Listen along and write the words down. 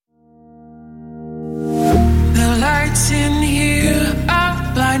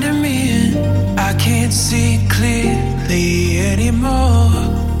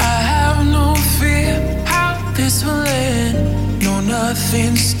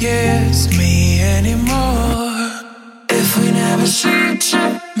scares me anymore. If we never see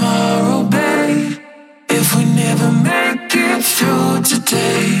tomorrow, babe. If we never make it through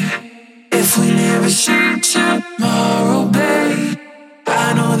today. If we never see tomorrow, babe.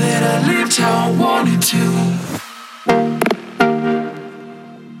 I know that I lived how I wanted to.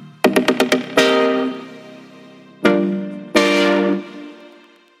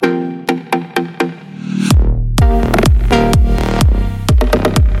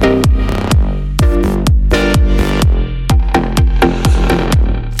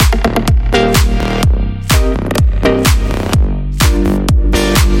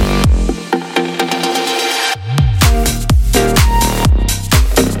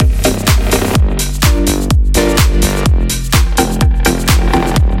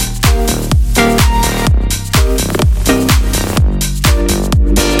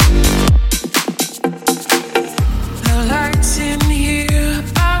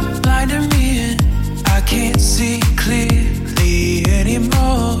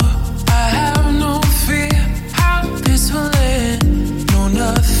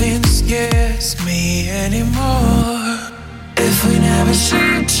 If we never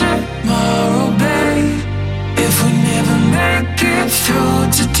see tomorrow, babe. If we never make it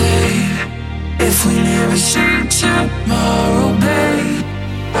through today. If we never see tomorrow, babe.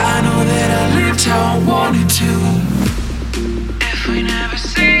 I know that I lived how I wanted to. If we never see